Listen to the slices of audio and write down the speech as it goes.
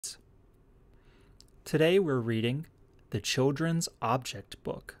Today we're reading the Children's Object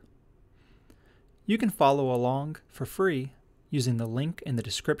Book. You can follow along for free using the link in the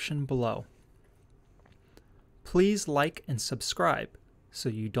description below. Please like and subscribe so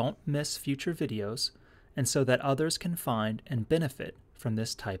you don't miss future videos and so that others can find and benefit from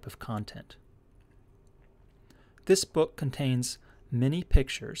this type of content. This book contains many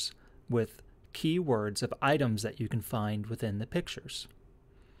pictures with keywords of items that you can find within the pictures.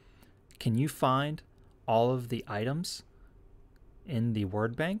 Can you find all of the items in the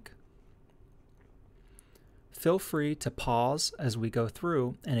word bank? Feel free to pause as we go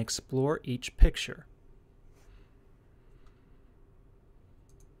through and explore each picture.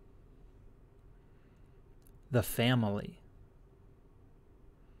 The family.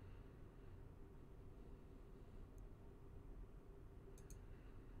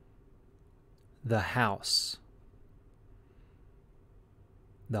 The house.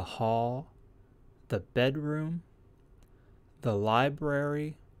 The hall. The bedroom. The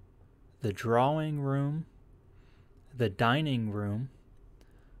library. The drawing room. The dining room.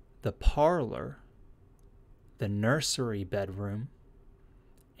 The parlor. The nursery bedroom.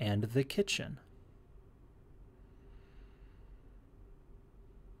 And the kitchen.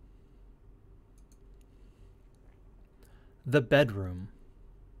 The bedroom.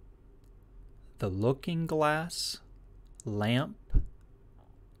 The looking glass, lamp,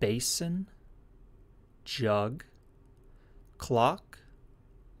 basin, jug, clock,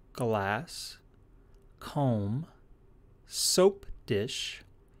 glass, comb, soap dish,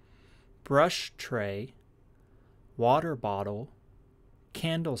 brush tray, water bottle,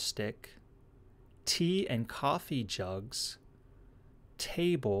 candlestick, tea and coffee jugs,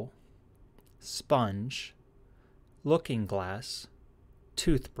 table, sponge, looking glass,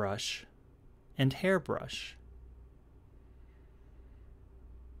 toothbrush, and hairbrush.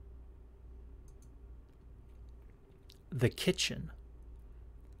 The kitchen.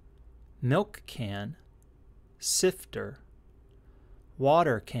 Milk can, sifter,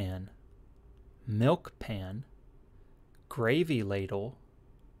 water can, milk pan, gravy ladle,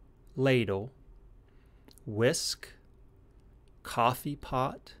 whisk, coffee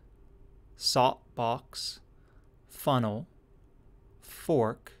pot, salt box, funnel,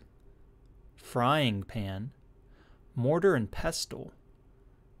 fork, frying pan, mortar and pestle,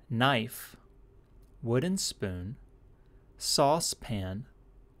 knife, wooden spoon, saucepan,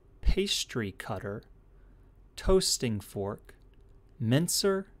 pastry cutter, toasting fork,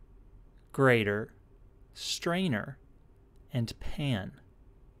 mincer, grater, strainer, and pan.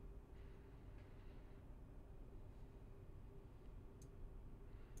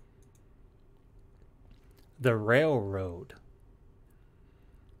 The railroad.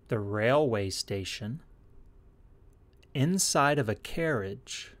 The railway station. Inside of a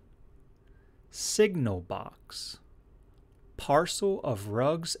carriage. Signal box. Parcel of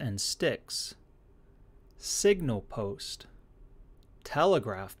rugs and sticks. Signal post.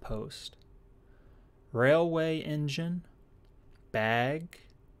 Telegraph post. Railway engine. Bag.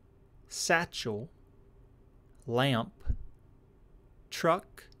 Satchel. Lamp.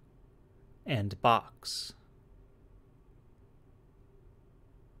 Truck. And box.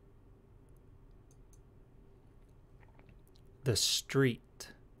 The street.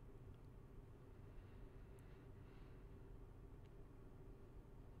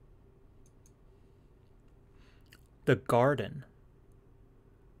 The garden.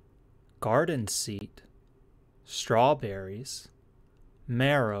 Garden seat, strawberries,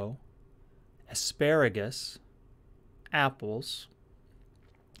 marrow, asparagus, apples,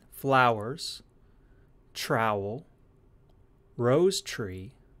 flowers, trowel, rose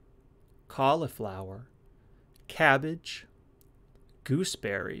tree, cauliflower, cabbage,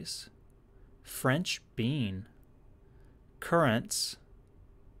 gooseberries, French bean, currants,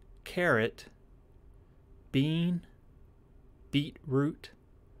 carrot, bean, beetroot,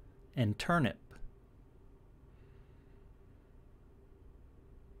 and turnip.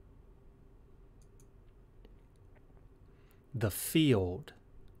 The field.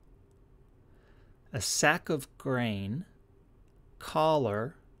 A sack of grain,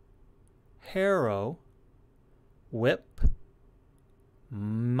 collar, harrow, whip,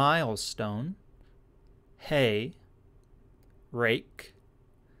 milestone, hay, rake,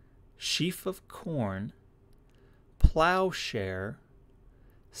 sheaf of corn, plowshare,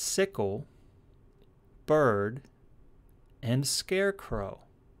 sickle, bird, and scarecrow.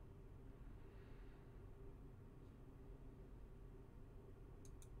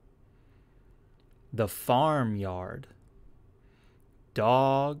 The farmyard.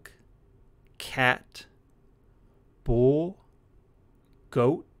 Dog, cat, bull,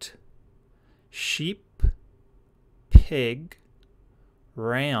 goat, sheep, pig,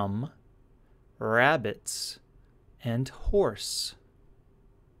 ram, rabbits, and horse.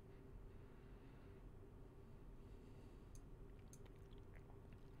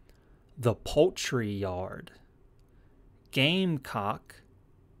 The poultry yard. Gamecock,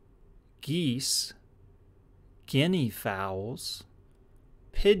 geese, guinea fowls,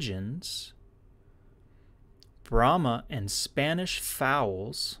 pigeons, Brahma and Spanish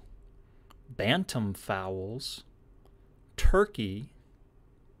fowls, bantam fowls, turkey,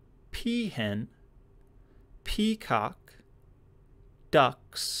 peahen, peacock,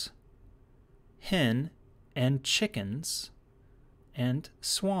 ducks, hen and chickens, and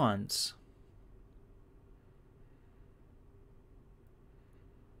swans.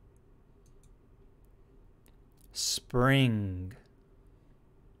 Spring.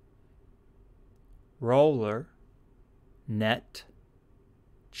 Roller, net,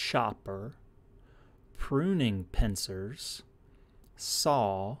 chopper, pruning pincers,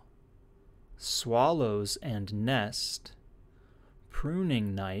 saw, swallows and nest,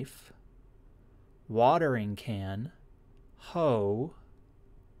 pruning knife, watering can, hoe,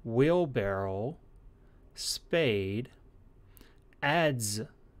 wheelbarrow, spade, adze,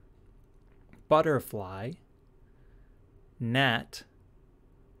 butterfly, gnat,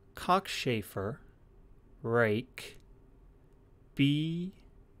 cockchafer, rake, bee,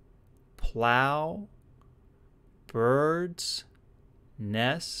 plow, birds,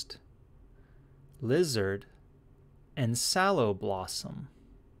 nest, lizard, and sallow blossom.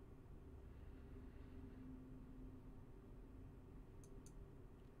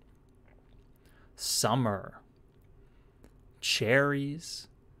 Summer. Cherries,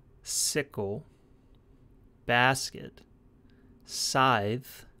 sickle, basket,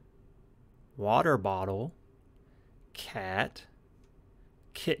 scythe, water bottle, cat,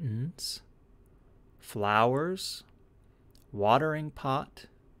 kittens, flowers, watering pot,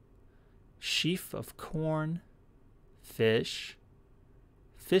 sheaf of corn, fish,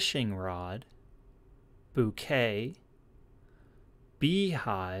 fishing rod, bouquet,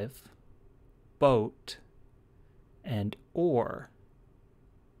 beehive, boat, and oar,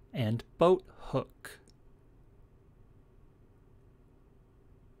 and boat hook.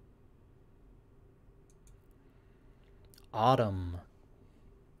 Autumn.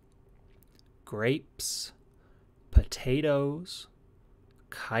 Grapes, potatoes,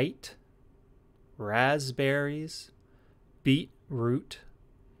 kite, raspberries, beetroot,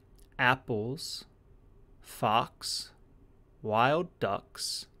 apples, fox, wild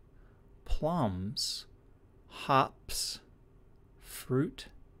ducks, plums, hops, fruit,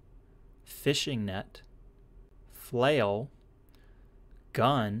 fishing net, flail,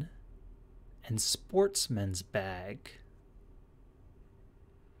 gun, and sportsman's bag.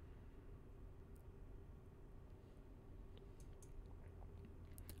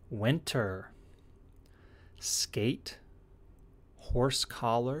 Winter. Skate, horse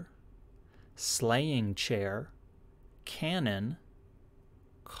collar, sleighing chair, cannon,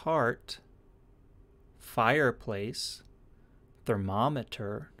 cart, fireplace,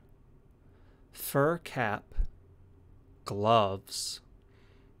 thermometer, fur cap, gloves,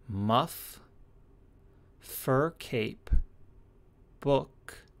 muff, fur cape,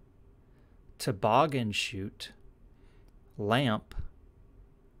 book, toboggan chute, lamp,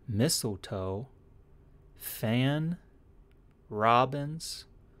 mistletoe, fan, robins,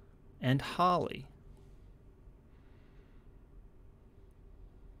 and holly.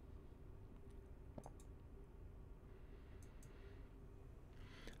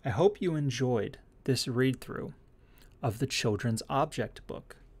 I hope you enjoyed this read-through of the Children's Object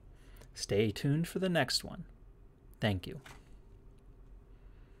Book. Stay tuned for the next one. Thank you.